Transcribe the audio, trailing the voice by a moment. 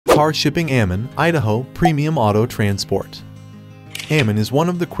Car Shipping Ammon, Idaho Premium Auto Transport. Ammon is one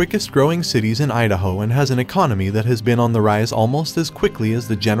of the quickest growing cities in Idaho and has an economy that has been on the rise almost as quickly as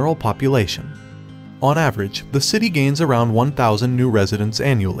the general population. On average, the city gains around 1,000 new residents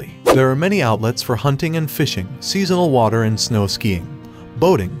annually. There are many outlets for hunting and fishing, seasonal water and snow skiing,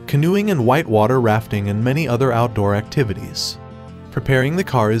 boating, canoeing and whitewater rafting, and many other outdoor activities. Preparing the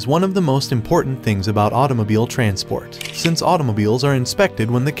car is one of the most important things about automobile transport. Since automobiles are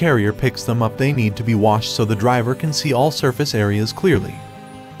inspected when the carrier picks them up, they need to be washed so the driver can see all surface areas clearly.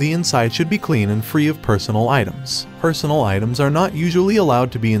 The inside should be clean and free of personal items. Personal items are not usually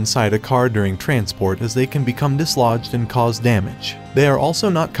allowed to be inside a car during transport, as they can become dislodged and cause damage. They are also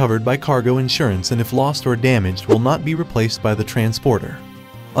not covered by cargo insurance, and if lost or damaged will not be replaced by the transporter.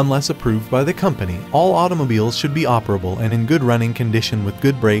 Unless approved by the company, all automobiles should be operable and in good running condition with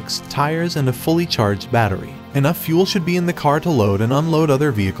good brakes, tires, and a fully charged battery. Enough fuel should be in the car to load and unload other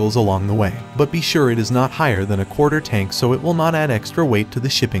vehicles along the way, but be sure it is not higher than a quarter tank so it will not add extra weight to the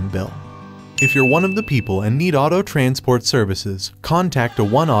shipping bill. If you're one of the people and need auto transport services, contact a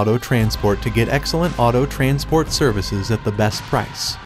One Auto Transport to get excellent auto transport services at the best price.